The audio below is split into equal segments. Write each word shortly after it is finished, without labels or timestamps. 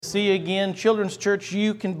see you again. Children's Church,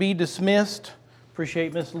 you can be dismissed.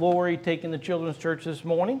 Appreciate Miss Lori taking the Children's Church this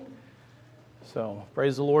morning. So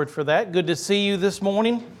praise the Lord for that. Good to see you this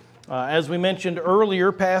morning. As we mentioned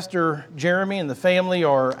earlier, Pastor Jeremy and the family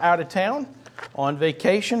are out of town on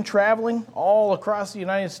vacation, traveling all across the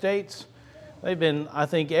United States. They've been, I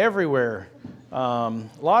think, everywhere.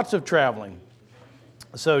 Lots of traveling.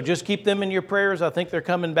 So just keep them in your prayers. I think they're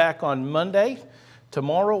coming back on Monday,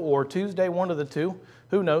 tomorrow, or Tuesday, one of the two.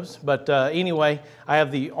 Who knows? But anyway, I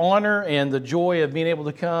have the honor and the joy of being able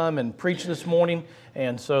to come and preach this morning.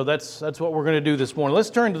 And so that's what we're going to do this morning. Let's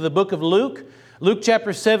turn to the book of Luke. Luke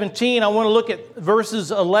chapter 17. I want to look at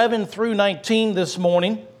verses 11 through 19 this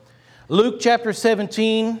morning. Luke chapter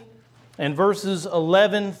 17 and verses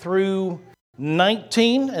 11 through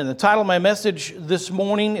 19. And the title of my message this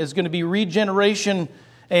morning is going to be Regeneration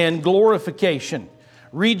and Glorification.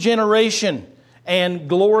 Regeneration and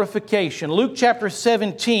Glorification. Luke chapter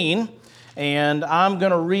 17, and I'm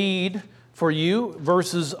going to read for you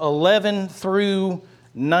verses 11 through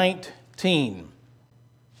 19.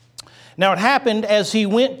 Now it happened as he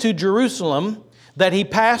went to Jerusalem that he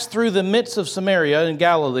passed through the midst of Samaria in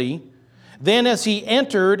Galilee. Then as he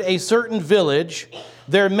entered a certain village,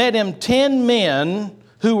 there met him 10 men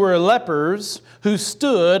who were lepers, who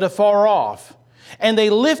stood afar off. And they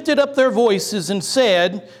lifted up their voices and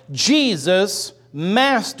said, Jesus,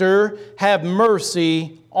 Master, have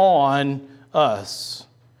mercy on us.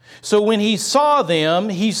 So when he saw them,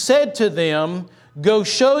 he said to them, Go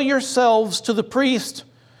show yourselves to the priest.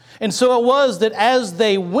 And so it was that as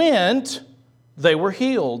they went, they were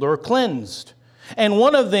healed or cleansed. And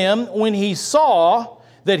one of them, when he saw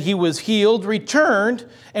that he was healed, returned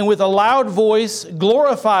and with a loud voice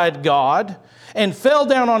glorified God and fell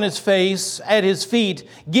down on his face at his feet,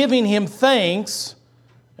 giving him thanks,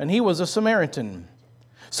 and he was a Samaritan.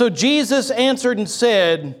 So Jesus answered and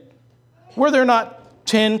said, Were there not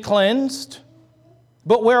 10 cleansed?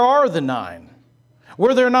 But where are the 9?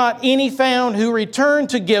 Were there not any found who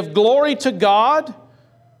returned to give glory to God,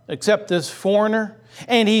 except this foreigner?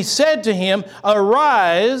 And he said to him,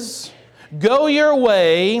 Arise, go your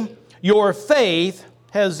way, your faith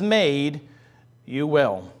has made you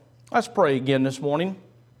well. Let's pray again this morning.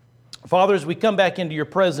 Father, as we come back into your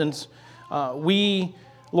presence, we,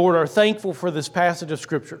 Lord, are thankful for this passage of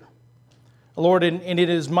Scripture. Lord, and it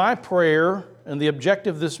is my prayer and the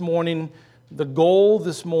objective this morning, the goal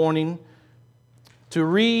this morning, to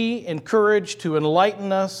re-encourage, to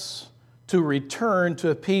enlighten us, to return to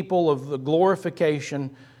a people of the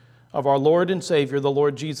glorification of our Lord and Savior, the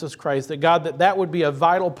Lord Jesus Christ. That God, that would be a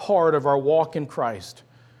vital part of our walk in Christ.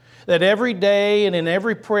 That every day and in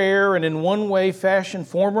every prayer and in one way, fashion,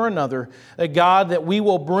 form, or another, that God, that we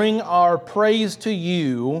will bring our praise to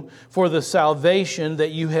you for the salvation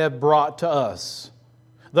that you have brought to us.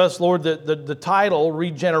 Thus, Lord, the title,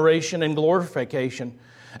 Regeneration and Glorification.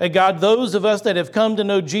 And God, those of us that have come to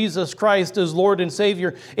know Jesus Christ as Lord and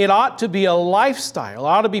Savior, it ought to be a lifestyle, it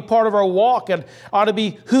ought to be part of our walk, it ought to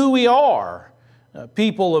be who we are,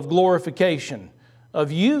 people of glorification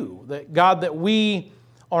of you. That God, that we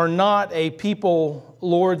are not a people,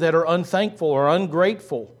 Lord, that are unthankful or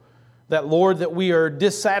ungrateful. That, Lord, that we are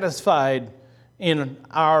dissatisfied in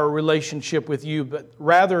our relationship with you, but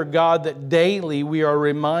rather, God, that daily we are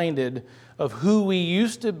reminded of who we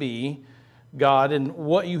used to be, God, and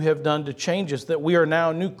what you have done to change us, that we are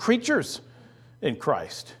now new creatures in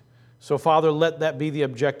Christ. So, Father, let that be the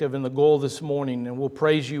objective and the goal this morning, and we'll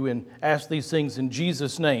praise you and ask these things in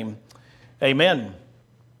Jesus' name. Amen.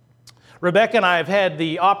 Rebecca and I have had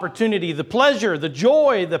the opportunity, the pleasure, the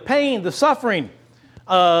joy, the pain, the suffering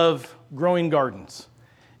of growing gardens.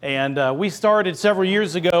 And we started several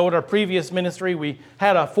years ago at our previous ministry. We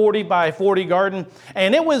had a 40 by 40 garden,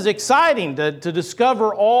 and it was exciting to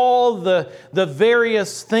discover all the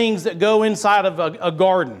various things that go inside of a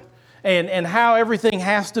garden and how everything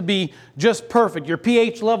has to be just perfect. Your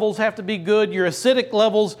pH levels have to be good. Your acidic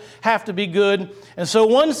levels have to be good. And so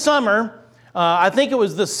one summer, I think it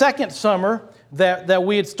was the second summer that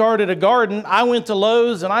we had started a garden, I went to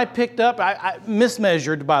Lowe's and I picked up, I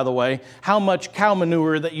mismeasured, by the way, how much cow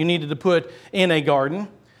manure that you needed to put in a garden.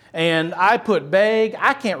 And I put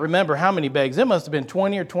I can't remember how many bags. It must have been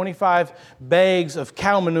 20 or 25 bags of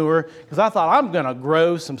cow manure because I thought I'm going to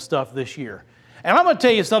grow some stuff this year. And I'm going to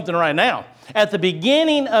tell you something right now. At the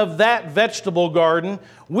beginning of that vegetable garden,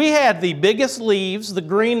 we had the biggest leaves, the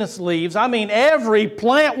greenest leaves. I mean, every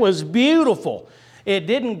plant was beautiful. It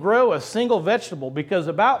didn't grow a single vegetable because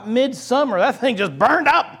about midsummer, that thing just burned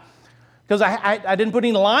up because I didn't put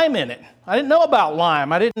any lime in it. I didn't know about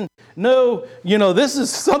lime. I didn't know, this is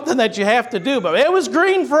something that you have to do. But it was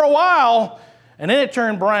green for a while, And then it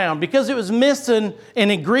turned brown because it was missing an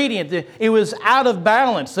ingredient. It was out of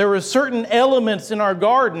balance. There were certain elements in our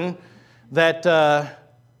garden that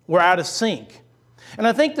were out of sync. And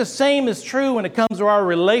I think the same is true when it comes to our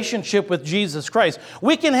relationship with Jesus Christ.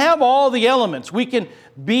 We can have all the elements. We can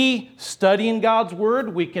be studying God's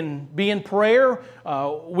Word. We can be in prayer.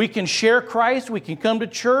 We can share Christ. We can come to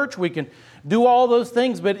church. We can do all those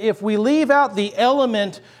things. But if we leave out the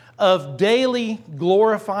element of daily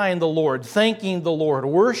glorifying the Lord, thanking the Lord,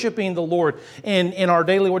 worshiping the Lord in our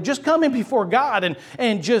daily work, just coming before God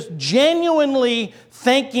and just genuinely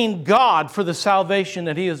thanking God for the salvation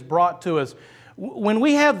that He has brought to us. When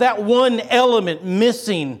we have that one element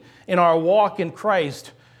missing in our walk in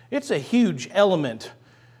Christ, it's a huge element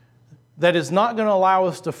that is not going to allow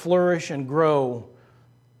us to flourish and grow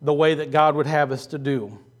the way that God would have us to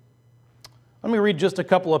do. Let me read just a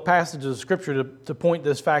couple of passages of Scripture to point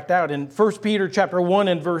this fact out. In 1 Peter chapter 1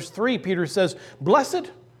 and verse 3, Peter says, blessed.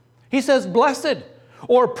 He says, blessed,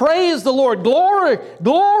 or praise the Lord.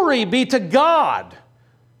 Glory be to God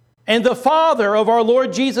and the Father of our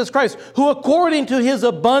Lord Jesus Christ, who according to His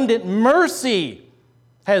abundant mercy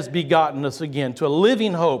has begotten us again to a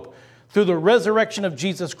living hope through the resurrection of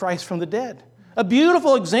Jesus Christ from the dead. A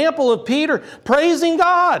beautiful example of Peter praising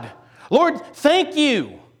God. Lord, thank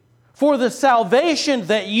you for the salvation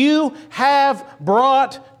that you have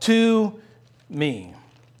brought to me.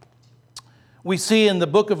 We see in the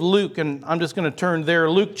book of Luke, and I'm just going to turn there,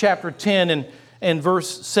 Luke chapter 10 and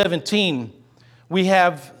verse 17, we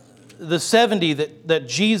have the 70 that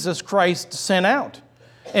Jesus Christ sent out.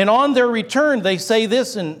 And on their return, they say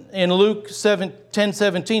this in Luke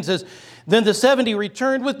 10:17 says, then the 70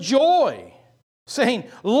 returned with joy, saying,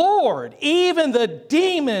 Lord, even the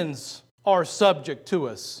demons are subject to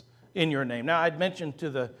us in your name. Now, I'd mentioned to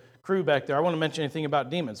the crew back there, I want to mention anything about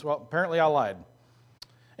demons. Well, apparently I lied.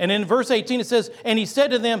 And in verse 18 it says, and he said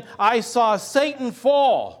to them, I saw Satan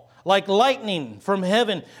fall like lightning from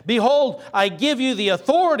heaven. Behold, I give you the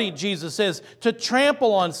authority, Jesus says, to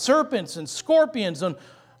trample on serpents and scorpions and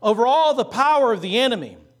over all the power of the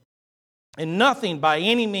enemy. And nothing by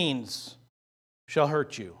any means shall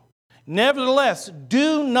hurt you. Nevertheless,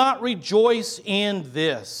 do not rejoice in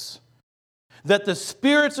this, that the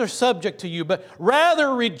spirits are subject to you, but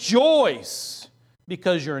rather rejoice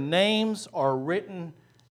because your names are written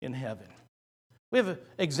in heaven. We have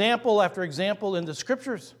example after example in the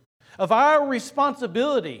Scriptures of our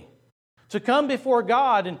responsibility to come before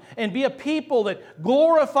God and be a people that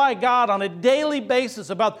glorify God on a daily basis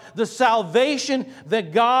about the salvation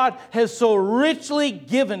that God has so richly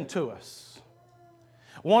given to us.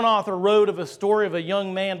 One author wrote of a story of a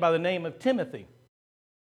young man by the name of Timothy.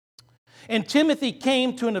 And Timothy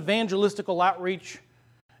came to an evangelistical outreach,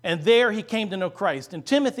 and there he came to know Christ. And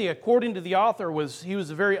Timothy, according to the author, he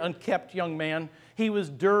was a very unkept young man. He was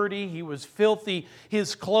dirty, he was filthy,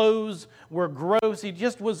 his clothes were gross. He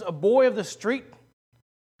just was a boy of the street.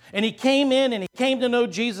 And he came in and he came to know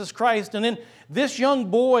Jesus Christ. And then this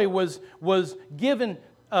young boy was given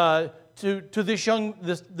to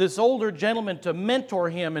this older gentleman to mentor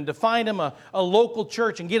him and to find him a local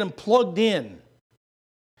church and get him plugged in.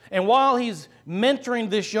 And while he's mentoring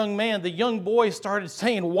this young man, the young boy started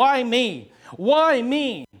saying, why me? Why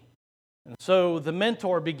me? And so the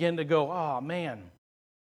mentor began to go, oh man,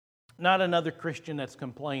 not another Christian that's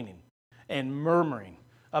complaining and murmuring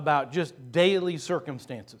about just daily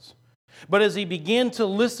circumstances. But as he began to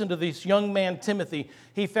listen to this young man, Timothy,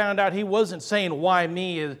 he found out he wasn't saying, why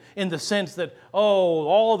me, in the sense that, oh,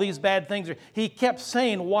 all these bad things. He kept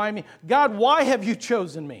saying, why me? God, why have you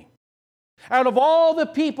chosen me? Out of all the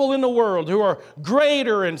people in the world who are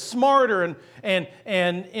greater and smarter and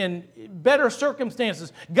in better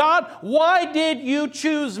circumstances, God, why did you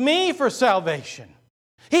choose me for salvation?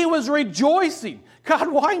 He was rejoicing. God,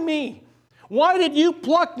 why me? Why did you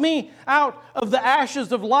pluck me out of the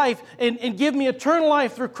ashes of life and give me eternal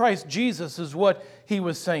life through Christ Jesus, is what he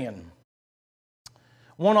was saying.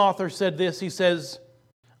 One author said this, he says,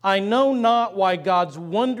 I know not why God's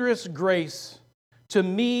wondrous grace to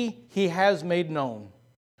me he has made known,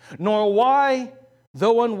 nor why,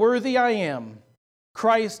 though unworthy I am,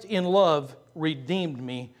 Christ in love redeemed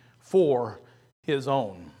me for his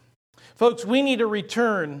own. Folks, we need to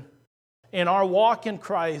return in our walk in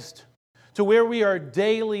Christ to where we are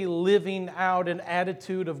daily living out an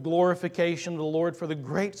attitude of glorification of the Lord for the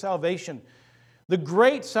great salvation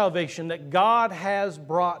that God has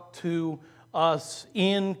brought to us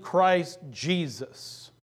in Christ Jesus.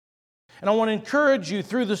 And I want to encourage you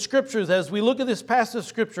through the Scriptures as we look at this passage of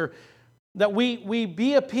Scripture that we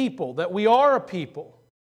be a people, that we are a people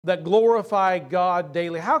that glorify God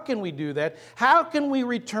daily. How can we do that? How can we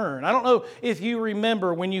return? I don't know if you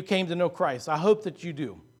remember when you came to know Christ. I hope that you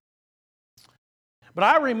do. But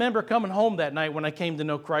I remember coming home that night when I came to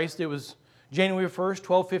know Christ. It was January 1st,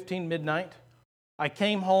 12:15 midnight. I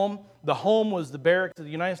came home. The home was the barracks of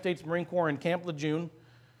the United States Marine Corps in Camp Lejeune.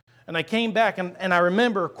 And I came back, and I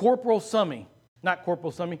remember Corporal Swanson, that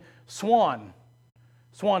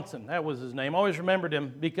was his name. I always remembered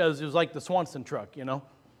him because it was like the Swanson truck, you know,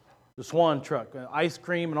 the Swan truck, ice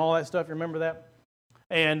cream and all that stuff. You remember that?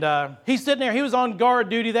 And he's sitting there. He was on guard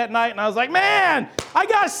duty that night, and I was like, man, I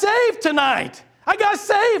got saved tonight. I got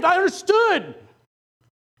saved. I understood.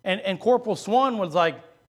 And Corporal Swan was like,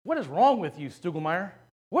 what is wrong with you, Stugelmeyer?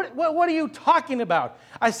 What are you talking about?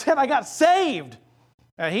 I said, I got saved.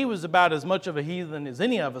 He was about as much of a heathen as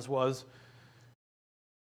any of us was.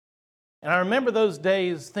 And I remember those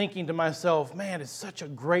days thinking to myself, man, it's such a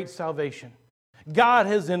great salvation. God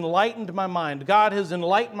has enlightened my mind. God has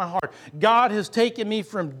enlightened my heart. God has taken me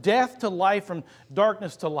from death to life, from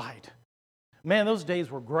darkness to light. Man, those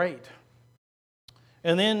days were great.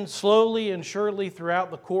 And then slowly and surely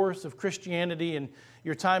throughout the course of Christianity and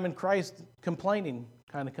your time in Christ, complaining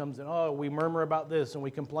kind of comes in. Oh, we murmur about this and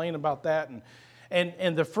we complain about that.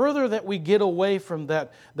 And the further that we get away from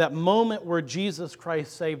that moment where Jesus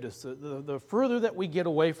Christ saved us, the further that we get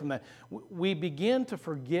away from that, we begin to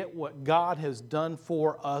forget what God has done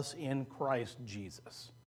for us in Christ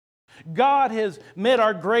Jesus. God has met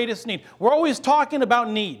our greatest need. We're always talking about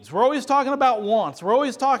needs. We're always talking about wants. We're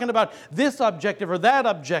always talking about this objective or that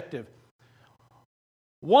objective.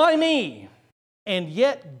 Why me? And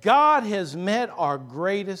yet God has met our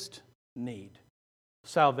greatest need,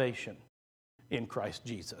 salvation in Christ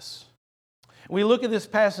Jesus. We look at this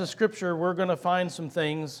passage of Scripture, we're going to find some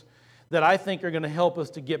things that I think are going to help us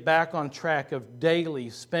to get back on track of daily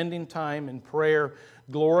spending time in prayer,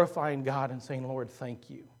 glorifying God and saying, Lord, thank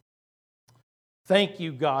you. Thank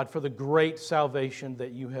you, God, for the great salvation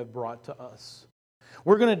that you have brought to us.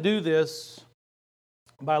 We're going to do this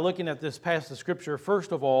by looking at this passage of Scripture.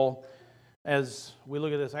 First of all, as we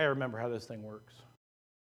look at this, I remember how this thing works.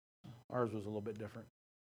 Ours was a little bit different.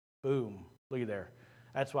 Boom. Look at there.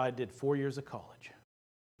 That's why I did 4 years of college.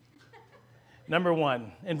 Number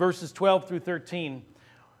one, in verses 12 through 13,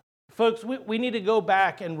 folks, we need to go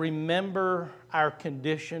back and remember our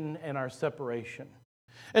condition and our separation.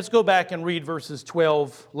 Let's go back and read verses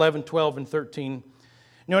 11, 12, and 13.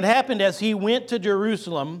 It happened as he went to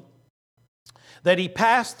Jerusalem that he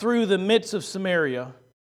passed through the midst of Samaria,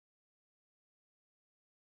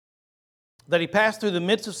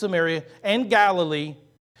 and Galilee.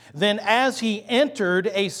 Then as he entered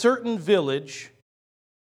a certain village,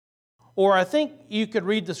 or I think you could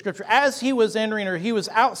read the scripture, as he was entering, or he was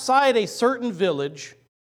outside a certain village,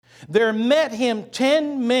 there met him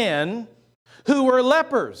 10 men who were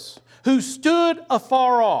lepers, who stood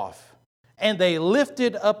afar off, and they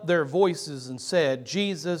lifted up their voices and said,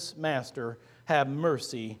 Jesus, Master, have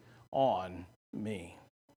mercy on me.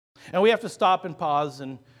 And we have to stop and pause,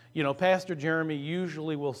 and Pastor Jeremy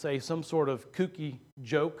usually will say some sort of kooky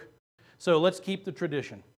joke. So let's keep the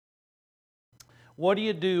tradition. What do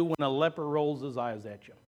you do when a leper rolls his eyes at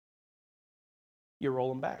you? You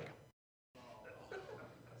roll him back.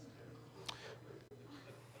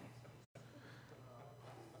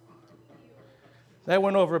 That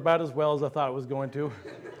went over about as well as I thought it was going to.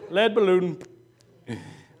 Lead balloon.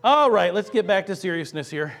 All right, let's get back to seriousness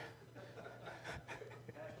here.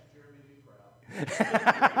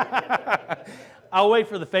 I'll wait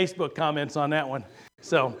for the Facebook comments on that one.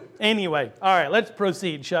 So, anyway, all right, let's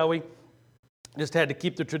proceed, shall we? Just had to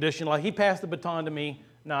keep the tradition. Like he passed the baton to me,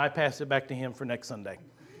 now I pass it back to him for next Sunday.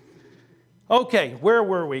 Okay, where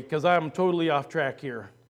were we? Because I'm totally off track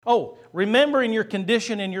here. Oh, remembering your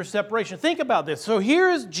condition and your separation. Think about this. So here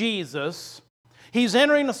is Jesus. He's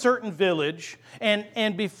entering a certain village,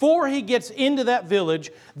 and before he gets into that village,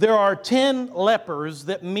 there are 10 lepers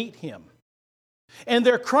that meet him. And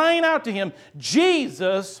they're crying out to him,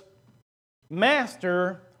 Jesus,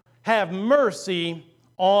 Master, have mercy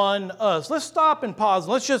on us. Let's stop and pause.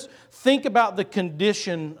 Let's just think about the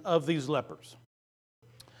condition of these lepers.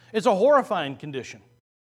 It's a horrifying condition.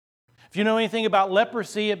 If you know anything about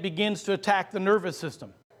leprosy, it begins to attack the nervous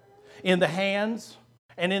system in the hands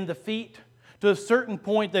and in the feet to a certain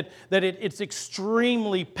point that it's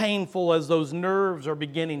extremely painful as those nerves are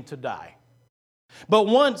beginning to die. But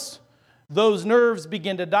once those nerves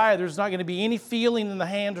begin to die, there's not going to be any feeling in the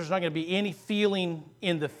hands, there's not going to be any feeling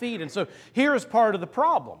in the feet. And so here is part of the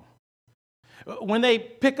problem. When they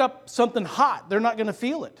pick up something hot, they're not going to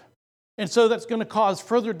feel it. And so that's going to cause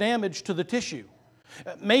further damage to the tissue.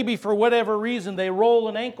 Maybe for whatever reason they roll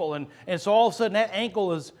an ankle, and so all of a sudden that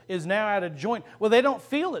ankle is now out of joint. Well, they don't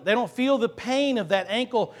feel it. They don't feel the pain of that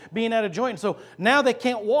ankle being out of joint. And so now they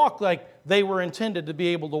can't walk like they were intended to be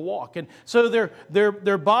able to walk. And so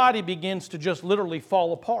their body begins to just literally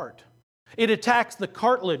fall apart. It attacks the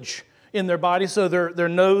cartilage in their body, so their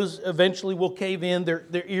nose eventually will cave in,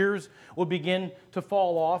 their ears will begin to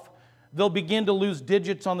fall off. They'll begin to lose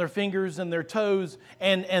digits on their fingers and their toes,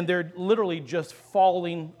 and they're literally just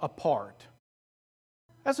falling apart.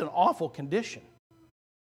 That's an awful condition.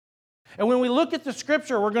 And when we look at the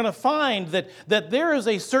Scripture, we're going to find that there is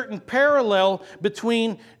a certain parallel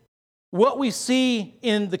between what we see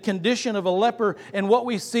in the condition of a leper and what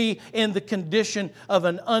we see in the condition of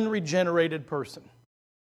an unregenerated person.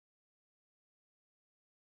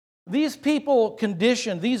 These people's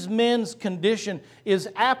condition, these men's condition is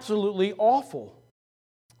absolutely awful.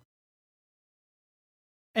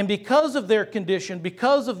 And because of their condition,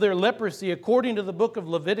 because of their leprosy, according to the book of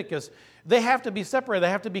Leviticus, they have to be separated.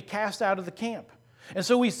 They have to be cast out of the camp. And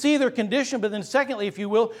so we see their condition, but then secondly, if you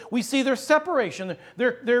will, we see their separation.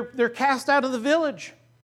 They're cast out of the village.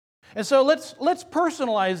 And so let's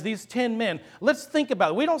personalize these 10 men. Let's think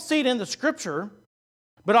about it. We don't see it in the Scripture,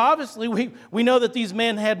 but obviously we know that these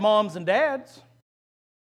men had moms and dads.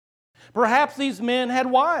 Perhaps these men had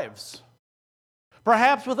wives.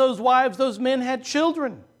 Perhaps with those wives, those men had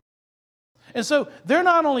children. And so they're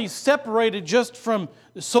not only separated just from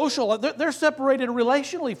social, they're separated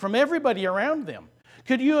relationally from everybody around them.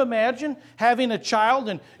 Could you imagine having a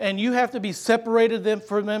child and you have to be separated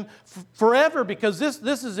from them forever because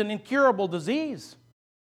this is an incurable disease?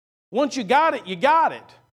 Once you got it, you got it.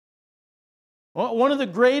 One of the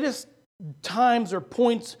greatest times or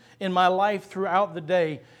points in my life throughout the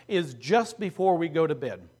day is just before we go to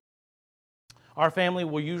bed. Our family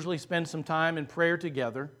will usually spend some time in prayer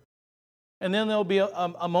together, and then there'll be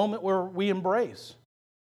a moment where we embrace.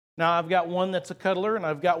 Now, I've got one that's a cuddler, and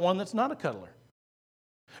I've got one that's not a cuddler.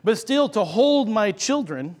 But still, to hold my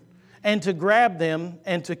children and to grab them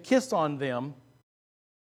and to kiss on them,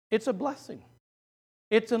 it's a blessing.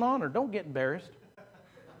 It's an honor. Don't get embarrassed.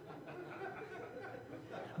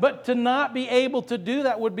 But to not be able to do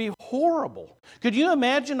that would be horrible. Could you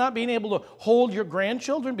imagine not being able to hold your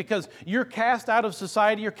grandchildren because you're cast out of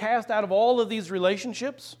society, you're cast out of all of these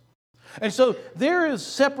relationships? And so there is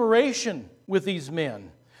separation with these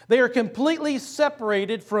men. They are completely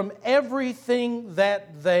separated from everything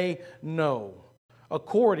that they know,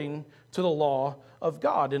 according to the law of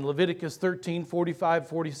God. In Leviticus 13, 45,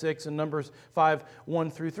 46, and Numbers 5, 1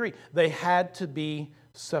 through 3, they had to be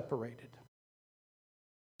separated.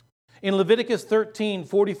 In Leviticus 13,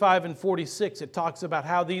 45 and 46, it talks about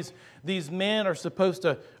how these men are supposed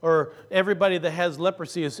to, or everybody that has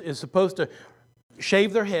leprosy is supposed to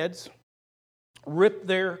shave their heads, rip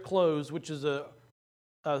their clothes, which is a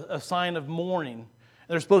sign of mourning.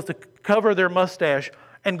 They're supposed to cover their mustache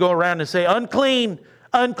and go around and say, unclean,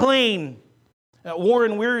 unclean.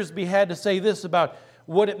 Warren Wiersbe had to say this about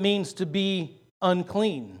what it means to be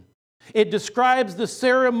unclean. It describes the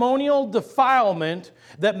ceremonial defilement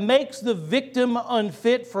that makes the victim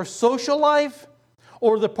unfit for social life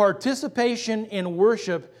or the participation in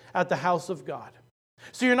worship at the house of God.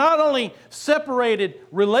 So you're not only separated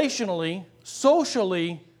relationally,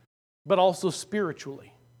 socially, but also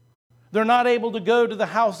spiritually. They're not able to go to the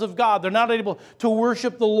house of God. They're not able to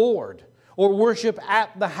worship the Lord or worship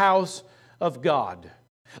at the house of God.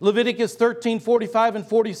 Leviticus 13, 45 and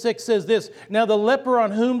 46 says this, now the leper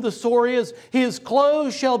on whom the sore is, his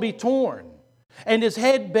clothes shall be torn, and his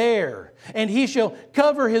head bare, and he shall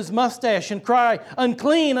cover his mustache and cry,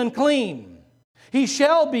 unclean, unclean. He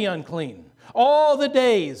shall be unclean. All the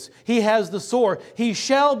days he has the sore, he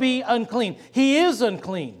shall be unclean. He is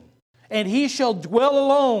unclean, and he shall dwell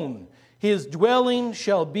alone. His dwelling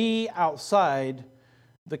shall be outside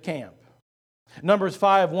the camp. Numbers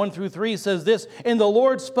 5, 1 through 3 says this, and the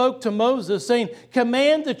Lord spoke to Moses, saying,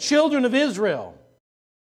 command the children of Israel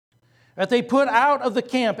that they put out of the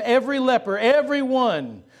camp every leper, every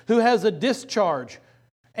one who has a discharge,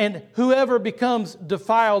 and whoever becomes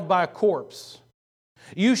defiled by a corpse.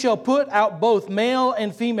 You shall put out both male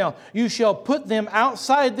and female. You shall put them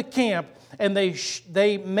outside the camp, and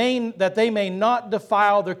that they may not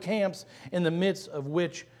defile their camps in the midst of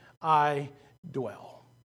which I dwell.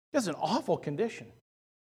 That's an awful condition.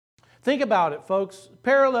 Think about it, folks.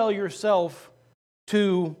 Parallel yourself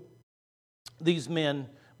to these men,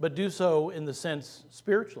 but do so in the sense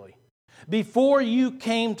spiritually. Before you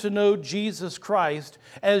came to know Jesus Christ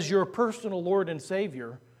as your personal Lord and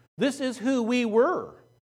Savior, this is who we were.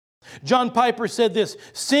 John Piper said this,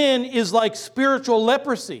 sin is like spiritual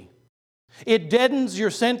leprosy. It deadens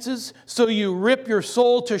your senses so you rip your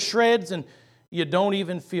soul to shreds and you don't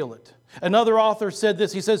even feel it. Another author said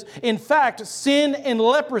this. He says, in fact, sin and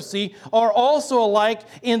leprosy are also alike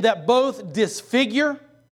in that both disfigure,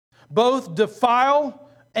 both defile,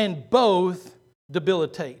 and both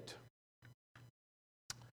debilitate.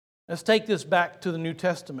 Let's take this back to the New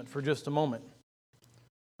Testament for just a moment.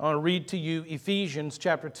 I want to read to you Ephesians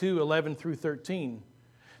chapter 2, 11 through 13.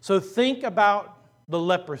 So think about the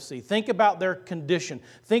leprosy. Think about their condition.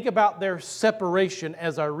 Think about their separation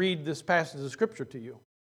as I read this passage of Scripture to you.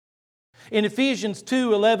 In Ephesians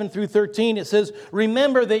 2, 11 through 13, it says,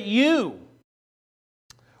 remember that you,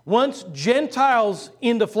 once Gentiles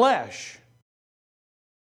in the flesh,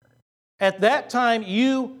 at that time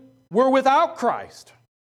you were without Christ,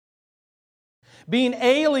 being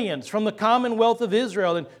aliens from the commonwealth of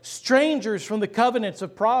Israel and strangers from the covenants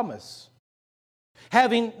of promise,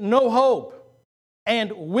 having no hope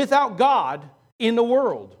and without God in the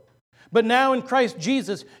world. But now in Christ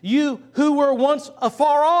Jesus, you who were once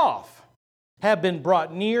afar off have been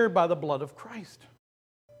brought near by the blood of Christ.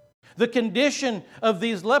 The condition of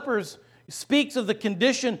these lepers speaks of the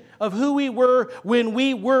condition of who we were when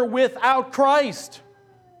we were without Christ.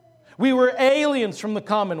 We were aliens from the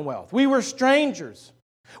commonwealth. We were strangers.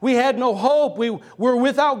 We had no hope. We were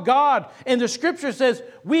without God. And the Scripture says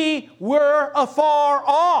we were afar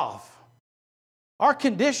off. Our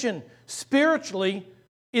condition spiritually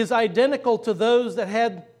is identical to those that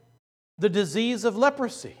had the disease of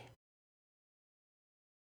leprosy.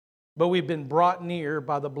 But we've been brought near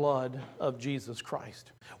by the blood of Jesus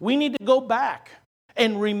Christ. We need to go back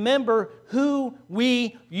and remember who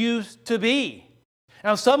we used to be.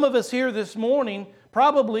 Now, some of us here this morning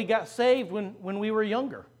probably got saved when we were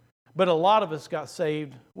younger, but a lot of us got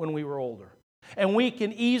saved when we were older. And we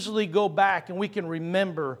can easily go back and we can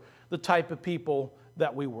remember the type of people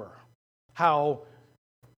that we were. How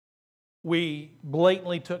we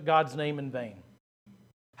blatantly took God's name in vain.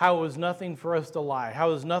 How it was nothing for us to lie. How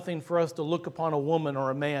it was nothing for us to look upon a woman or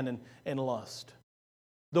a man and lust.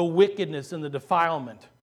 The wickedness and the defilement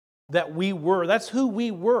that we were. That's who we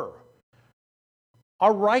were.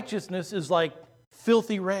 Our righteousness is like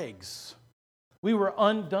filthy rags. We were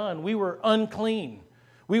undone. We were unclean.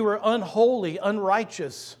 We were unholy,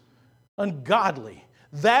 unrighteous, ungodly.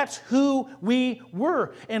 That's who we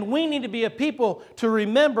were. And we need to be a people to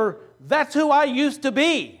remember that's who I used to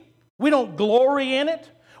be. We don't glory in it.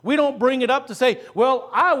 We don't bring it up to say, well,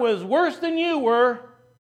 I was worse than you were.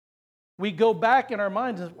 We go back in our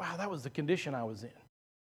minds and say, wow, that was the condition I was in.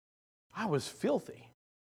 I was filthy.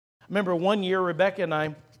 I remember one year, Rebecca and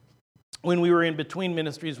I, when we were in between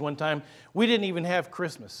ministries one time, we didn't even have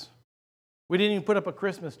Christmas. We didn't even put up a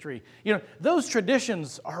Christmas tree. You know, those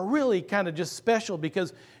traditions are really kind of just special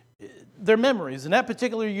because they're memories. In that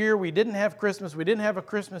particular year, we didn't have Christmas. We didn't have a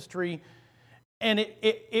Christmas tree. And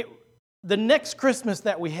the next Christmas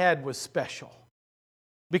that we had was special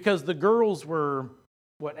because the girls were,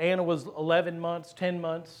 Anna was 11 months, 10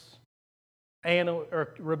 months. Anna,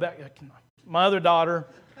 or Rebecca, my other daughter,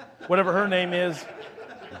 whatever her name is.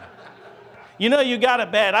 You know, you got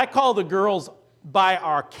it bad. I call the girls by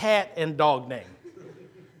our cat and dog name.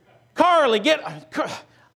 Carly, just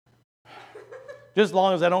as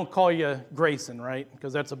long as I don't call you Grayson, right?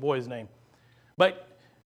 Because that's a boy's name. But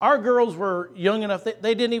our girls were young enough,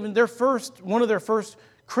 they didn't even, one of their first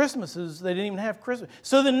Christmases, they didn't even have Christmas.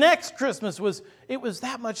 So the next Christmas was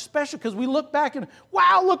that much special because we look back and,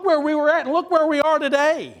 wow, look where we were at and look where we are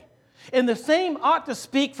today. And the same ought to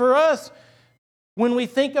speak for us when we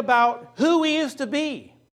think about who we used to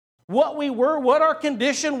be, what we were, what our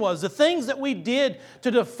condition was, the things that we did to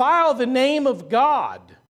defile the name of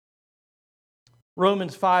God.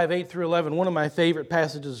 Romans 5, 8 through 11, one of my favorite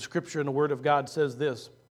passages of Scripture in the Word of God says this.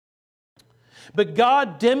 But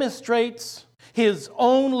God demonstrates His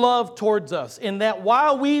own love towards us in that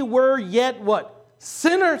while we were yet what?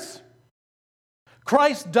 Sinners.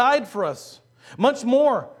 Christ died for us. Much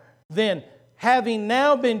more than having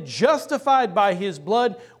now been justified by His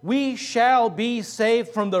blood, we shall be saved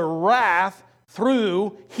from the wrath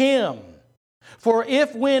through Him. For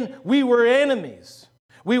if when we were enemies,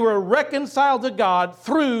 we were reconciled to God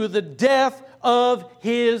through the death of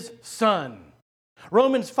His Son.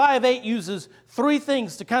 Romans 5:8 uses three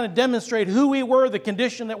things to kind of demonstrate who we were, the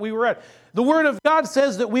condition that we were at. The Word of God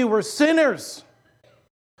says that we were sinners.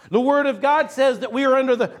 The Word of God says that we are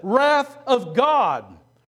under the wrath of God.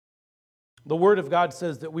 The Word of God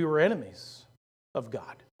says that we were enemies of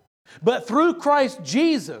God. But through Christ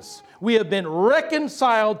Jesus, we have been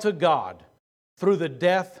reconciled to God through the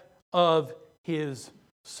death of His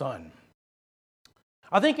Son.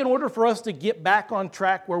 I think in order for us to get back on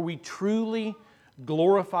track where we truly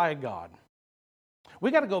glorify God,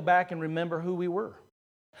 we got to go back and remember who we were.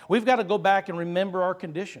 We've got to go back and remember our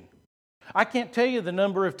condition. I can't tell you the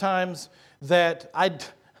number of times that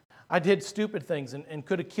I did stupid things and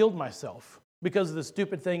could have killed myself because of the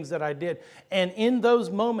stupid things that I did. And in those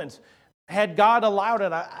moments, had God allowed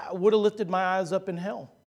it, I would have lifted my eyes up in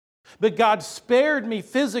hell. But God spared me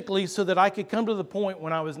physically so that I could come to the point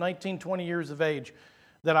when I was 19, 20 years of age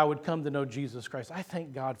that I would come to know Jesus Christ. I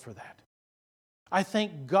thank God for that. I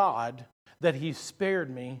thank God that He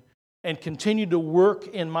spared me and continued to work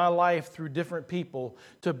in my life through different people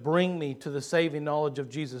to bring me to the saving knowledge of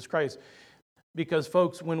Jesus Christ. Because,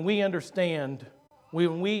 folks, when we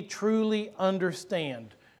truly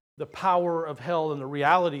understand the power of hell and the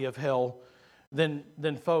reality of hell, then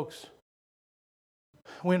folks,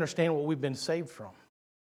 we understand what we've been saved from.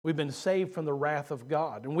 We've been saved from the wrath of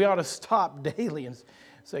God. And we ought to stop daily and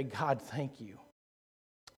say, God, thank you.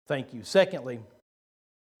 Thank you. Secondly,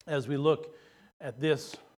 as we look at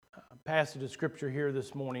this passage of Scripture here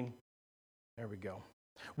this morning, there we go.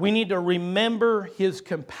 We need to remember His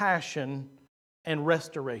compassion and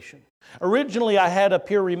restoration. Originally, I had up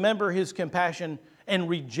here, remember His compassion and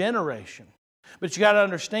regeneration. But you got to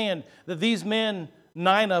understand that these men,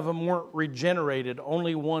 9 of them weren't regenerated,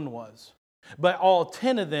 only 1 was. But all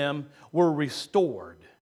 10 of them were restored.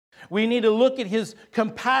 We need to look at His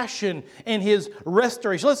compassion and His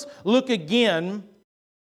restoration. Let's look again,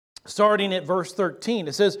 starting at verse 13.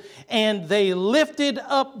 It says, "And they lifted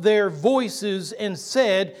up their voices and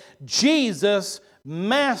said, Jesus,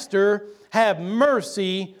 Master, have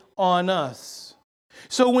mercy on us.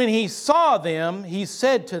 So when He saw them, He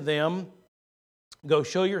said to them, go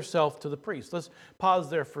show yourself to the priest." Let's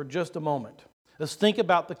pause there for just a moment. Let's think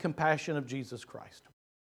about the compassion of Jesus Christ.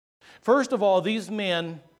 First of all, these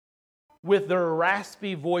men, with their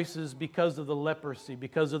raspy voices because of the leprosy,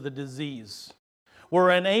 because of the disease, were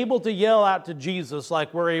unable to yell out to Jesus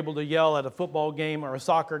like we're able to yell at a football game or a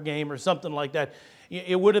soccer game or something like that.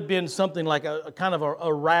 It would have been something like a kind of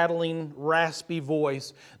a rattling, raspy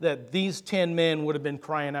voice that these 10 men would have been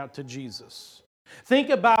crying out to Jesus. Think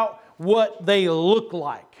about what they look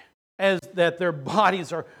like, as that their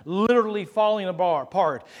bodies are literally falling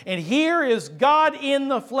apart. And here is God in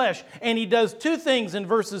the flesh, and He does 2 things in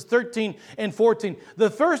verses 13 and 14. The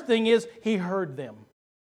first thing is He heard them.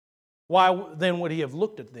 Why then would He have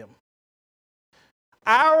looked at them?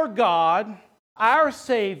 Our God, our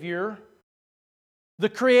Savior, the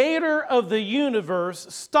Creator of the universe,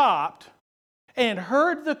 stopped and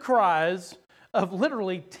heard the cries of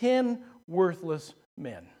literally 10 worthless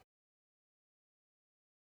men.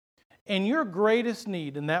 In your greatest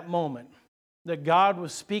need in that moment that God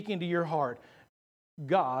was speaking to your heart,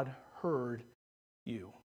 God heard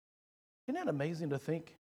you. Isn't that amazing to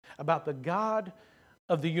think about the God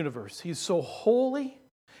of the universe? He's so holy.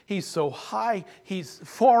 He's so high. He's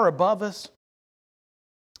far above us.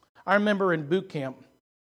 I remember in boot camp,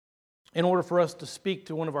 in order for us to speak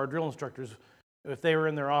to one of our drill instructors, if they were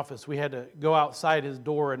in their office, we had to go outside his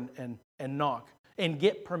door and knock and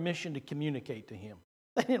get permission to communicate to him.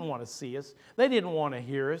 They didn't want to see us. They didn't want to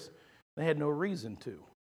hear us. They had no reason to.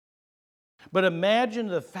 But imagine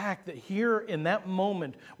the fact that here in that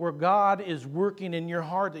moment where God is working in your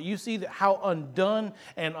heart, that you see that how undone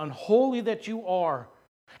and unholy that you are,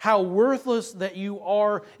 how worthless that you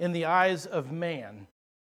are in the eyes of man.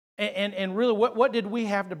 And really, what did we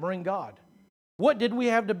have to bring God? What did we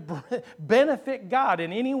have to benefit God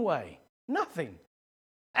in any way? Nothing.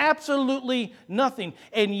 Absolutely nothing.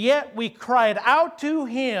 And yet we cried out to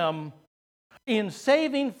Him in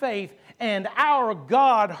saving faith, and our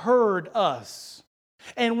God heard us.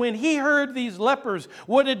 And when He heard these lepers,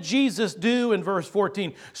 what did Jesus do in verse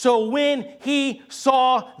 14? So when He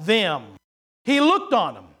saw them, He looked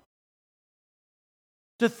on them.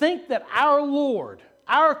 To think that our Lord,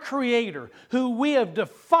 our Creator, who we have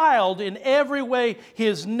defiled in every way,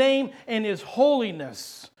 His name and His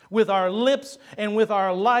holiness, with our lips and with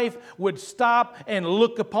our life, would stop and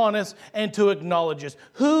look upon us and to acknowledge us.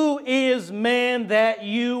 Who is man that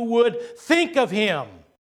you would think of Him?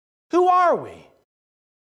 Who are we?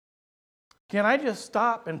 Can I just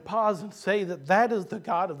stop and pause and say that that is the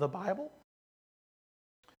God of the Bible?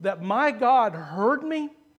 That my God heard me,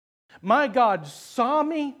 my God saw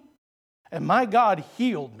me, and my God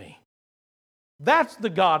healed me. That's the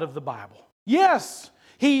God of the Bible. Yes,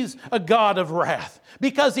 He's a God of wrath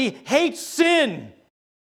because He hates sin.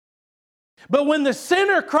 But when the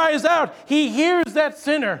sinner cries out, He hears that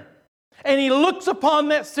sinner and He looks upon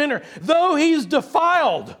that sinner, though he's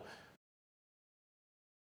defiled.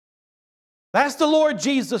 That's the Lord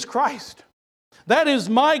Jesus Christ. That is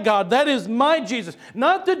my God. That is my Jesus.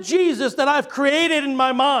 Not the Jesus that I've created in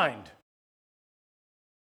my mind,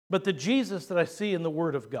 but the Jesus that I see in the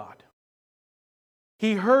Word of God.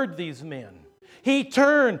 He heard these men. He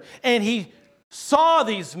turned and he saw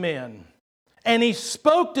these men. And he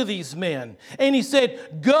spoke to these men. And he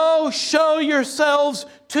said, go show yourselves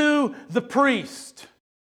to the priest.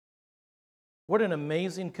 What an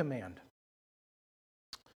amazing command.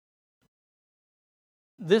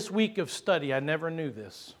 This week of study, I never knew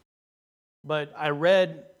this. But I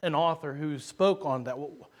read an author who spoke on that.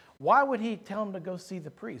 Why would he tell them to go see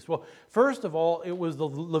the priest? Well, first of all, it was the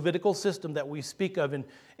Levitical system that we speak of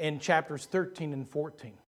in chapters 13 and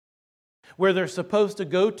 14, where they're supposed to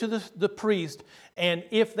go to the priest, and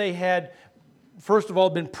if they had, first of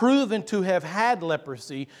all, been proven to have had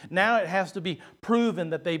leprosy, now it has to be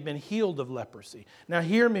proven that they've been healed of leprosy. Now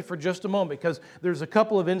hear me for just a moment, because there's a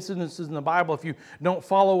couple of incidences in the Bible, if you don't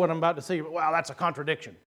follow what I'm about to say, wow, that's a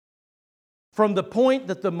contradiction. From the point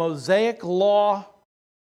that the Mosaic law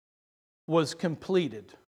was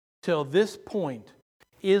completed till this point,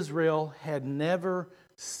 Israel had never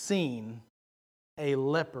seen a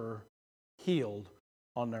leper healed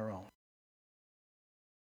on their own.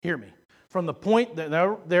 Hear me. From the point that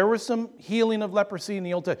there was some healing of leprosy in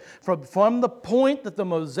the Old Testament, from the point that the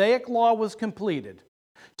Mosaic law was completed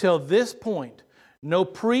till this point, no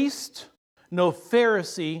priest, no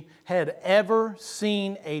Pharisee had ever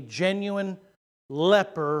seen a genuine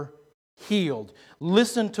leper healed.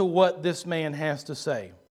 Listen to what this man has to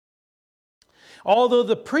say. Although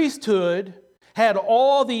the priesthood had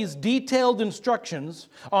all these detailed instructions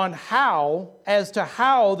on how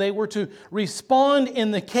they were to respond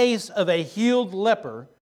in the case of a healed leper,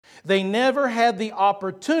 they never had the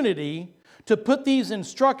opportunity to put these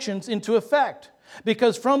instructions into effect.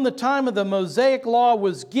 Because from the time of the Mosaic law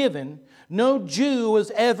was given, no Jew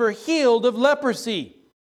was ever healed of leprosy.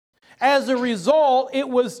 As a result, it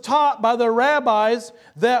was taught by the rabbis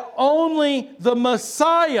that only the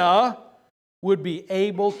Messiah would be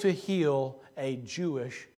able to heal a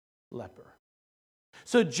Jewish leper.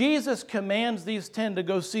 So Jesus commands these 10 to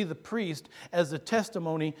go see the priest as a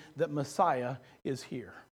testimony that Messiah is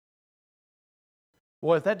here.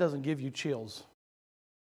 Boy, if that doesn't give you chills.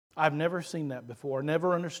 I've never seen that before,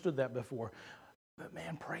 never understood that before. But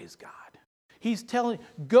man, praise God. He's telling,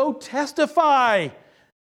 go testify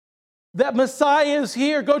that Messiah is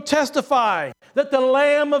here. Go testify that the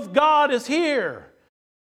Lamb of God is here.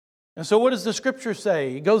 And so what does the Scripture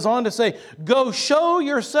say? It goes on to say, go show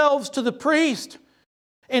yourselves to the priest.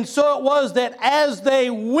 And so it was that as they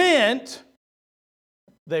went,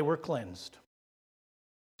 they were cleansed.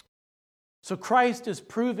 So Christ is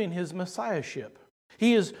proving His Messiahship.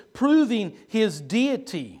 He is proving His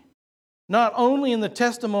deity, not only in the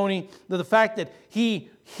testimony of the fact that He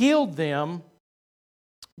healed them,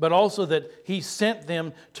 but also that He sent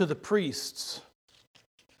them to the priests.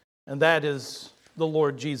 And that is the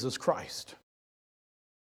Lord Jesus Christ.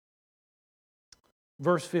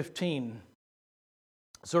 Verse 15.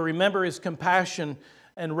 So remember His compassion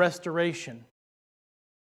and restoration.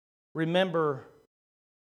 Remember,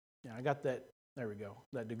 yeah, I got that, there we go,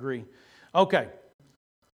 that degree. Okay.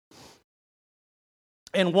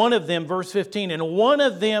 And one of them, verse 15, and one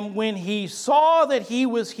of them, when he saw that he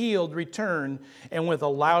was healed, returned and with a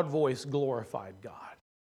loud voice glorified God.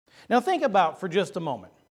 Now think about for just a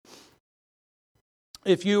moment.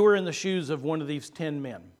 If you were in the shoes of one of these 10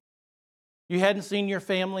 men, you hadn't seen your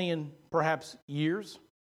family in perhaps years.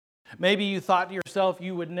 Maybe you thought to yourself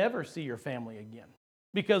you would never see your family again.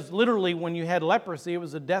 Because literally when you had leprosy, it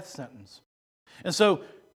was a death sentence. And so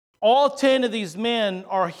all 10 of these men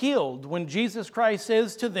are healed. When Jesus Christ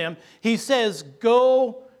says to them, He says,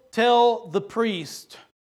 go tell the priest.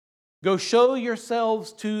 Go show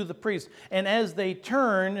yourselves to the priest. And as they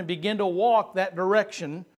turn and begin to walk that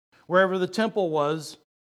direction, wherever the temple was,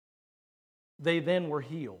 they then were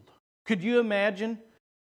healed. Could you imagine?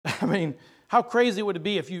 I mean, how crazy would it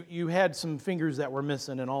be if you had some fingers that were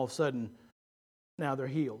missing and all of a sudden, now they're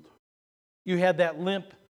healed? You had that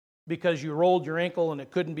limp because you rolled your ankle and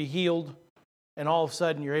it couldn't be healed, and all of a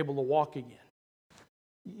sudden you're able to walk again.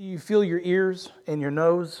 You feel your ears and your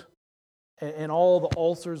nose and all the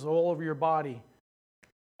ulcers all over your body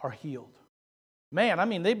are healed. Man, I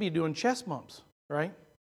mean, they'd be doing chest bumps, right?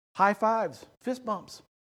 High fives, fist bumps.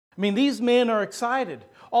 I mean, these men are excited.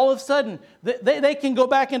 All of a sudden, they can go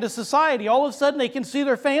back into society. All of a sudden, they can see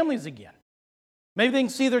their families again. Maybe they can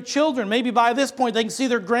see their children. Maybe by this point, they can see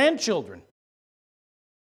their grandchildren.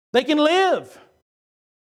 They can live.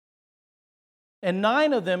 And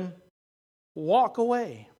 9 of them walk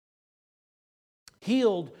away,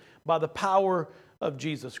 healed by the power of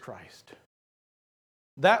Jesus Christ.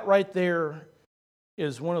 That right there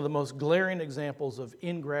is one of the most glaring examples of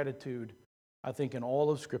ingratitude, I think, in all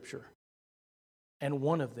of Scripture. And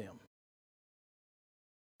one of them.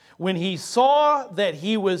 When he saw that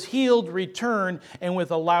he was healed, returned, and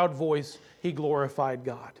with a loud voice he glorified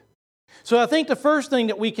God. So I think the first thing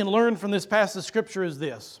that we can learn from this passage of Scripture is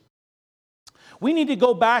this. We need to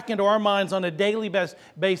go back into our minds on a daily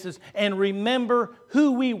basis and remember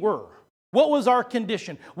who we were. What was our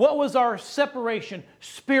condition? What was our separation,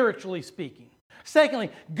 spiritually speaking? Secondly,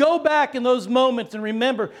 go back in those moments and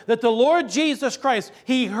remember that the Lord Jesus Christ,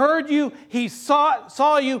 He heard you, He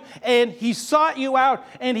saw you, and He sought you out,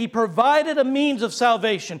 and He provided a means of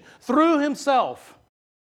salvation through Himself.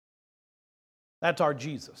 That's our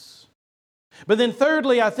Jesus. But then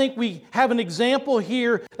thirdly, I think we have an example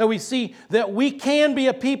here that we see that we can be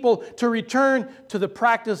a people to return to the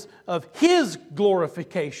practice of His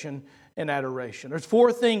glorification and adoration. There's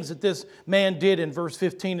 4 things that this man did in verse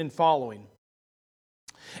 15 and following.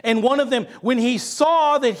 And one of them, when he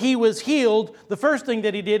saw that he was healed, the first thing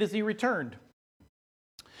that he did is he returned.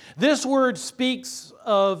 This word speaks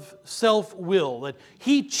of self-will, that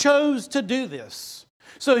he chose to do this.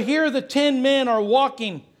 So here the 10 men are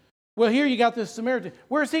walking. Well, here you got this Samaritan.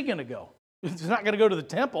 Where's he going to go? He's not going to go to the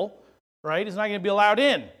temple, right? He's not going to be allowed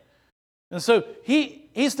in. And so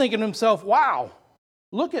he's thinking to himself, wow,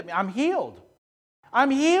 look at me, I'm healed. I'm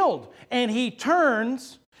healed. And he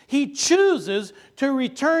chooses to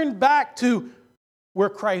return back to where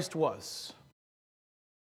Christ was.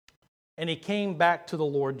 And he came back to the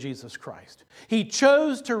Lord Jesus Christ. He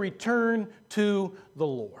chose to return to the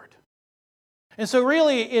Lord. And so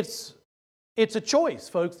really it's a choice,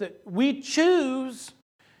 folks, that we choose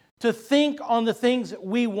to think on the things that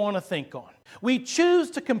we want to think on. We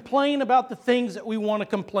choose to complain about the things that we want to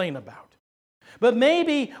complain about. But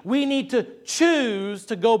maybe we need to choose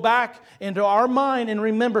to go back into our mind and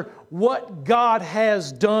remember what God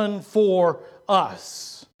has done for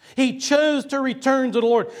us. He chose to return to the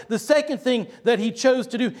Lord. The second thing that he chose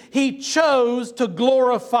to do, he chose to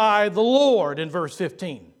glorify the Lord in verse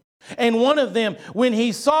 15. And one of them, when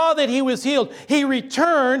he saw that he was healed, he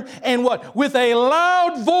returned and what? With a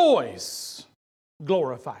loud voice,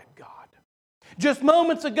 glorified God. Just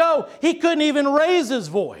moments ago, he couldn't even raise his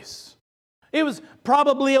voice. It was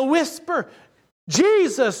probably a whisper.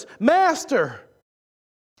 Jesus, Master,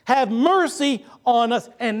 have mercy on us.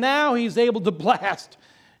 And now he's able to blast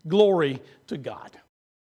glory to God.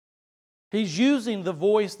 He's using the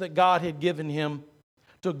voice that God had given him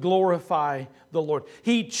to glorify the Lord.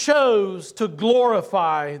 He chose to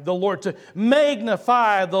glorify the Lord, to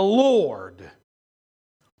magnify the Lord.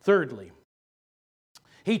 Thirdly,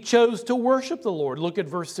 he chose to worship the Lord. Look at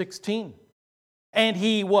verse 16. And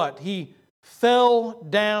he what? He fell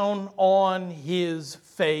down on his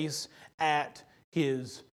face at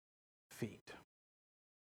his feet.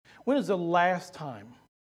 When is the last time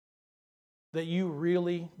that you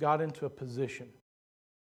really got into a position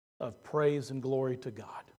of praise and glory to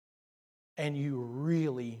God and you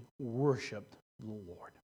really worshiped the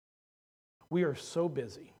Lord? We are so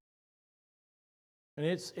busy. And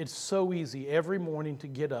it's so easy every morning to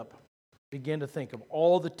get up, begin to think of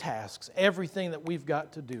all the tasks, everything that we've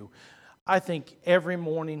got to do. I think every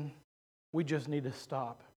morning we just need to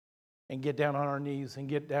stop and get down on our knees and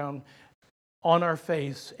get down on our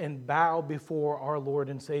face and bow before our Lord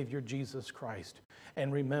and Savior Jesus Christ.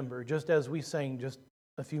 And remember, just as we sang just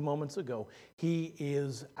a few moments ago, He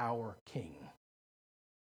is our King.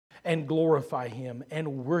 And glorify Him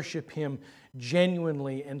and worship Him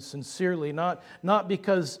genuinely and sincerely, not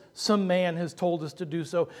because some man has told us to do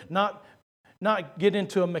so, not get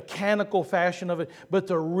into a mechanical fashion of it, but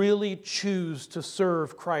to really choose to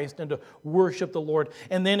serve Christ and to worship the Lord.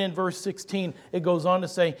 And then in verse 16, it goes on to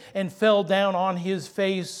say, and fell down on his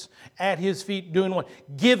face at his feet, doing what?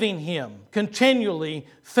 Giving him continually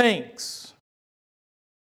thanks.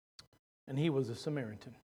 And he was a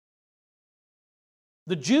Samaritan.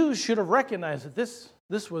 The Jews should have recognized that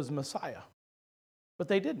this was Messiah, but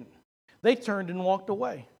they didn't. They turned and walked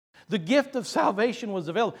away. The gift of salvation was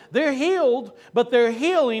available. They're healed, but their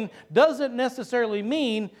healing doesn't necessarily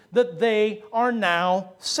mean that they are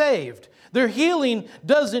now saved. Their healing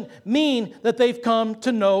doesn't mean that they've come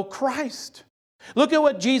to know Christ. Look at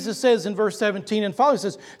what Jesus says in verse 17 and following. It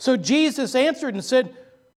says, so Jesus answered and said,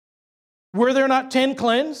 were there not 10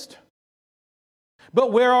 cleansed?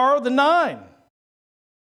 But where are the 9?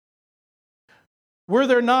 Were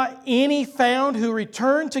there not any found who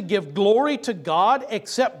returned to give glory to God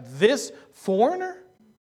except this foreigner?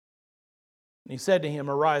 And he said to him,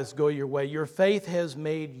 arise, go your way. Your faith has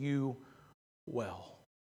made you well.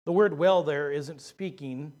 The word well there isn't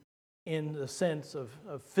speaking in the sense of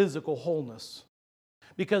physical wholeness.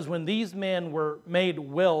 Because when these men were made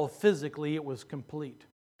well physically, it was complete.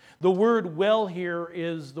 The word well here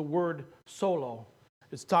is the word solo.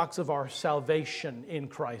 It talks of our salvation in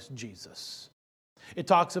Christ Jesus. It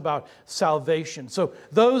talks about salvation. So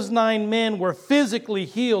those 9 men were physically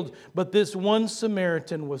healed, but this one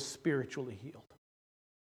Samaritan was spiritually healed.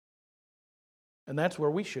 And that's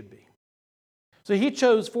where we should be. So he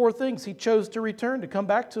chose 4 things. He chose to return, to come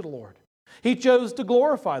back to the Lord. He chose to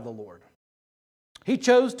glorify the Lord. He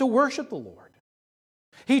chose to worship the Lord.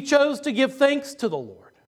 He chose to give thanks to the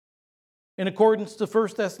Lord. In accordance to 1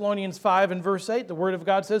 Thessalonians 5 and verse 8, the Word of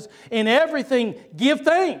God says, "In everything give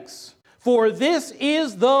thanks, for this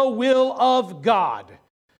is the will of God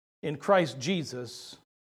in Christ Jesus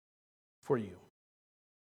for you."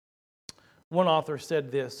 One author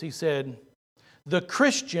said this. He said, "The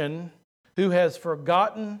Christian who has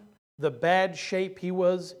forgotten the bad shape he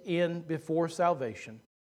was in before salvation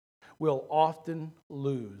will often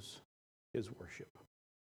lose his worship."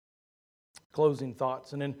 Closing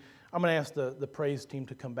thoughts, and then I'm going to ask the praise team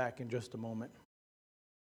to come back in just a moment.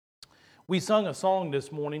 We sung a song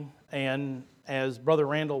this morning, and as Brother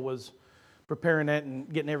Randall was preparing that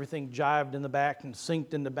and getting everything jived in the back and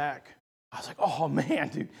synced in the back, I was like, oh man,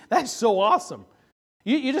 dude, that's so awesome.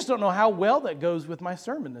 You just don't know how well that goes with my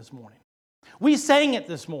sermon this morning. We sang it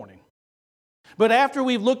this morning. But after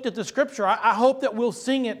we've looked at the Scripture, I hope that we'll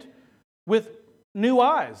sing it with new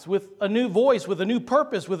eyes, with a new voice, with a new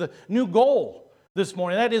purpose, with a new goal this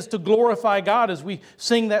morning. That is to glorify God as we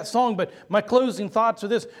sing that song. But my closing thoughts are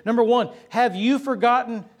this. Number 1, have you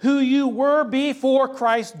forgotten who you were before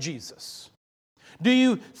Christ Jesus? Do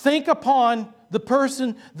you think upon the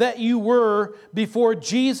person that you were before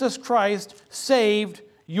Jesus Christ saved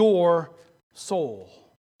your soul?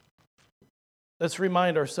 Let's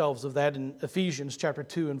remind ourselves of that in Ephesians chapter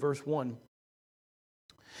 2 and verse 1.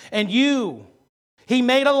 "And you He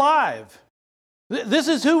made alive." This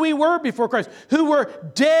is who we were before Christ, who were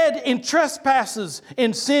dead in trespasses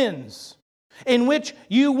and sins, in which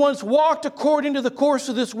you once walked according to the course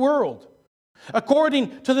of this world,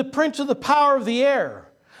 according to the prince of the power of the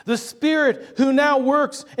air, the spirit who now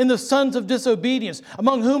works in the sons of disobedience,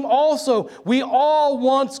 among whom also we all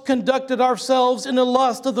once conducted ourselves in the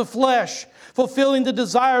lust of the flesh, fulfilling the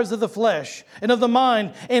desires of the flesh and of the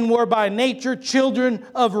mind, and were by nature children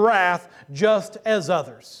of wrath, just as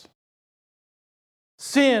others.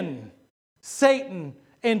 Sin, Satan,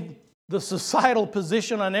 and the societal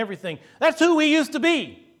position on everything. That's who we used to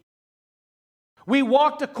be. We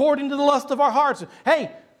walked according to the lust of our hearts.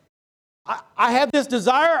 Hey, I have this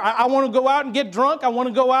desire. I want to go out and get drunk. I want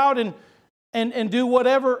to go out and do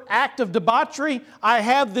whatever act of debauchery. I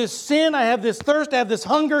have this sin. I have this thirst. I have this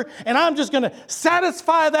hunger. And I'm just going to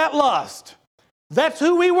satisfy that lust. That's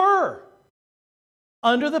who we were,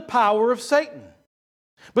 under the power of Satan.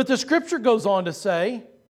 But the Scripture goes on to say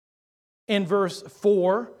in verse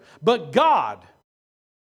 4, "But God,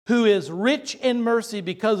 who is rich in mercy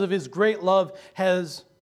because of His great love, His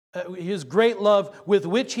great love with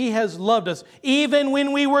which He has loved us, even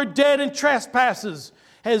when we were dead in trespasses,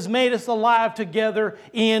 has made us alive together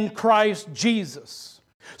in Christ Jesus."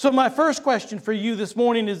 So my first question for you this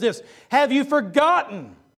morning is this: have you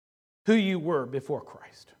forgotten who you were before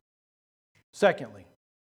Christ? Secondly,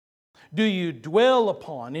 do you dwell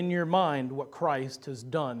upon in your mind what Christ has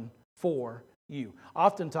done for you?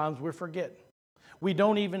 Oftentimes we forget. We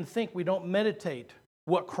don't even think, we don't meditate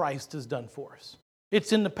what Christ has done for us.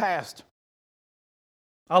 It's in the past.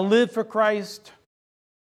 I live for Christ,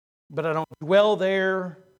 but I don't dwell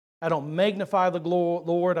there. I don't magnify the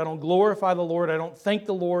Lord. I don't glorify the Lord. I don't thank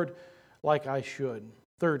the Lord like I should.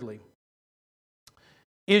 Thirdly,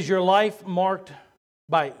 is your life marked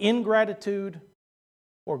by ingratitude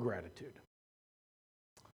or gratitude?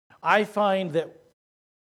 I find that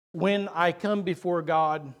when I come before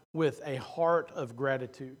God with a heart of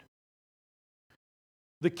gratitude,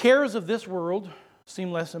 the cares of this world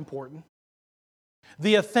seem less important.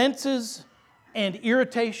 The offenses and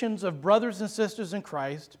irritations of brothers and sisters in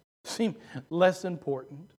Christ seem less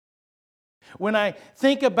important. When I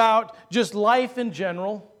think about just life in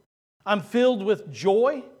general, I'm filled with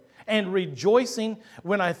joy and rejoicing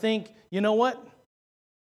when I think, you know what?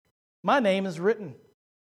 My name is written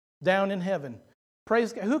down in heaven.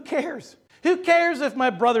 Praise God. Who cares? Who cares if my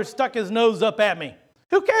brother stuck his nose up at me?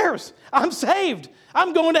 Who cares? I'm saved.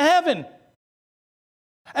 I'm going to heaven.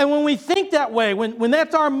 And when we think that way, when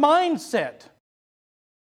that's our mindset,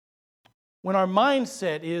 when our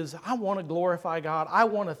mindset is, I want to glorify God, I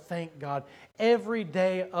want to thank God every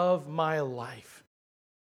day of my life,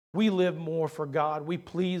 we live more for God, we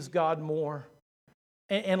please God more,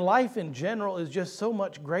 And life in general is just so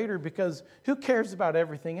much greater because who cares about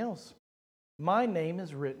everything else? My name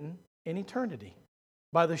is written in eternity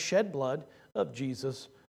by the shed blood of Jesus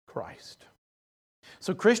Christ.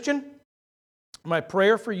 So, Christian, my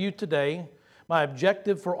prayer for you today, my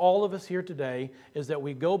objective for all of us here today, is that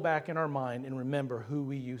we go back in our mind and remember who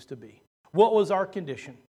we used to be. What was our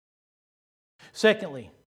condition?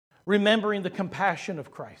 Secondly, remembering the compassion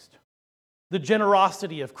of Christ, the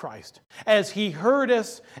generosity of Christ, as He heard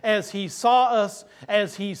us, as He saw us,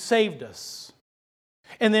 as He saved us.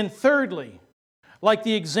 And then thirdly, like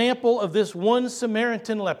the example of this one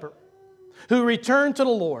Samaritan leper who returned to the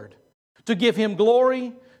Lord to give Him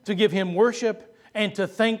glory, to give Him worship, and to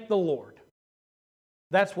thank the Lord.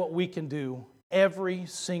 That's what we can do every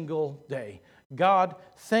single day. God,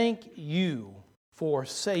 thank you for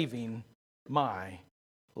saving my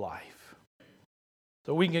life.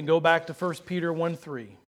 So we can go back to 1 Peter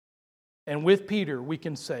 1:3. And with Peter we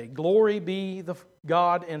can say, Glory be the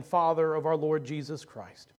God and Father of our Lord Jesus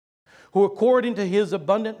Christ, who according to His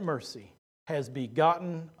abundant mercy has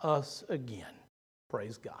begotten us again.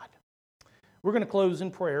 Praise God. We're going to close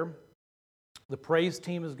in prayer. The praise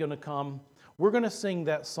team is going to come. We're going to sing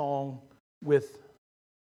that song with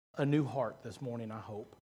a new heart this morning, I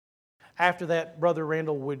hope. After that, Brother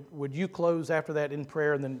Randall, would you close after that in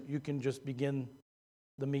prayer, and then you can just begin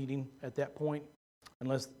the meeting at that point,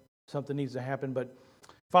 unless something needs to happen. But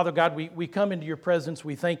Father God, we come into your presence.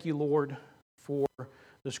 We thank you, Lord, for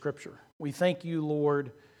the Scripture. We thank you,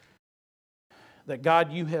 Lord, that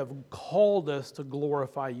God, you have called us to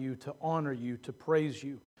glorify you, to honor you, to praise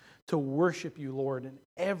you, to worship you, Lord, in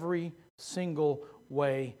every single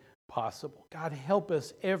way possible. God, help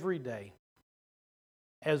us every day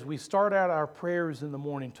as we start out our prayers in the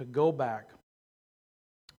morning to go back,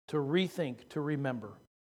 to rethink, to remember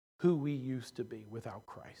who we used to be without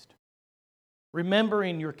Christ.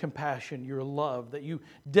 Remembering your compassion, your love, that you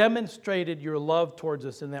demonstrated your love towards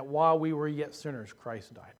us, and that while we were yet sinners,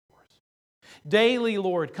 Christ died for us. Daily,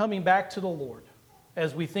 Lord, coming back to the Lord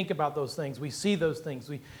as we think about those things. We see those things.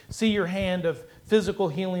 We see your hand of physical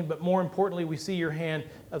healing, but more importantly, we see your hand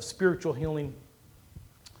of spiritual healing.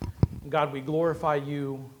 God, we glorify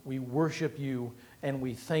you, we worship you, and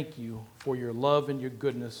we thank you for your love and your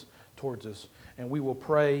goodness towards us. And we will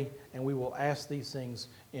pray and we will ask these things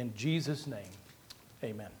in Jesus' name.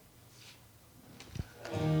 Amen.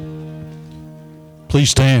 Please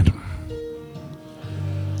stand.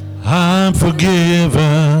 I'm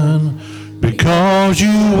forgiven because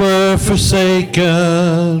you were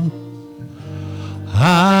forsaken.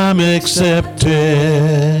 I'm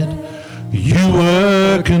accepted. You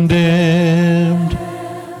were condemned.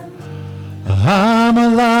 I'm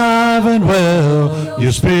alive and well.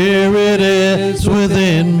 Your spirit is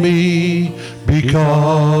within me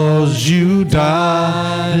because you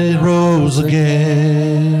died and rose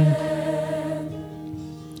again.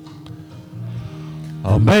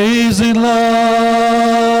 Amazing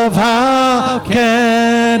love, how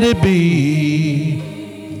can it be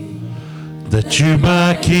that you,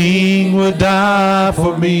 my King, would die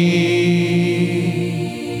for me?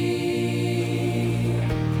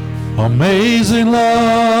 Amazing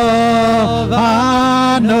love,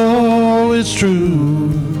 I know it's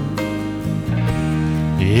true.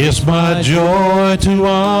 It's my joy to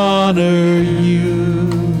honor you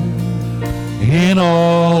in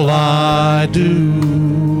all I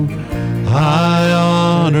do. I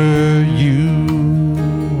honor you.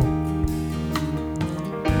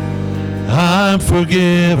 I'm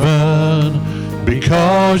forgiven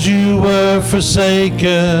because you were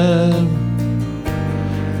forsaken.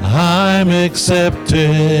 I'm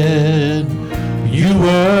accepted. You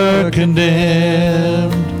were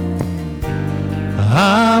condemned.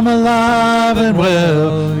 I'm alive and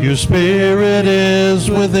well. Your spirit is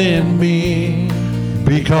within me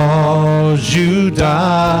because you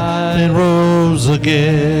died and rose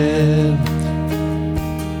again.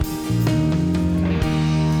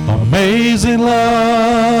 Amazing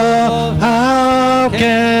love, how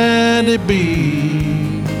can it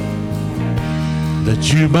be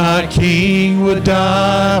that you, my King, would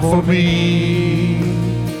die for me?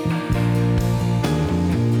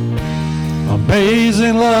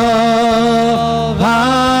 Amazing love,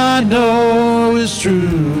 I know it's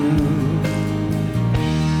true.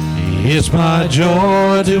 It's my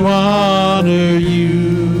joy to honor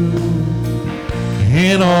you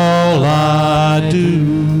in all I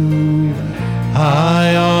do.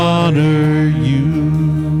 I honor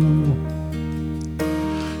you.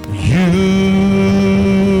 You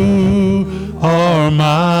are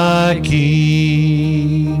my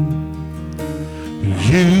King.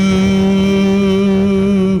 You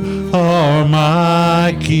are my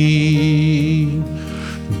my King.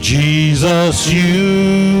 Jesus,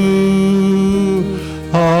 you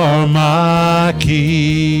are my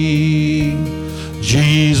King.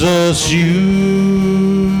 Jesus,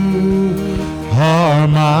 you are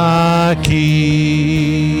my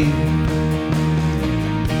King.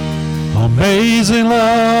 Amazing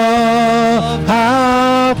love,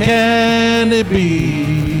 how can it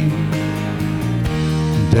be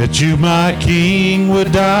that you, my King,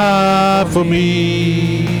 would die for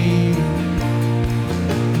me?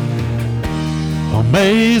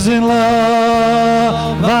 Amazing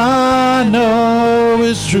love, I know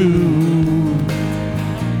is true.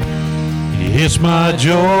 It's my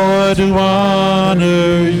joy to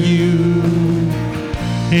honor you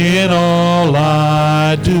in all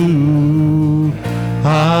I do.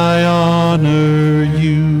 I honor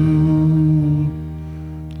you.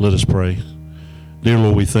 Let us pray. Dear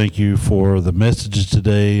Lord, we thank you for the messages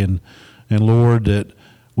today, and Lord, that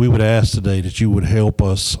we would ask today that you would help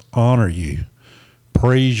us honor you,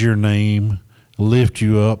 praise your name, lift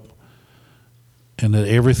you up, and that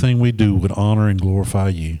everything we do would honor and glorify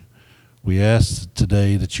you. We ask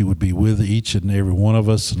today that you would be with each and every one of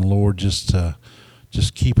us, and Lord, just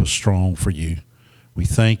keep us strong for you. We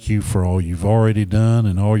thank you for all you've already done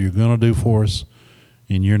and all you're going to do for us.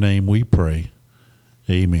 In your name we pray.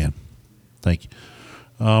 Amen. Thank you.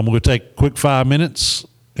 We're going to take a quick 5 minutes,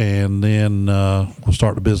 and then we'll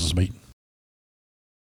start the business meeting.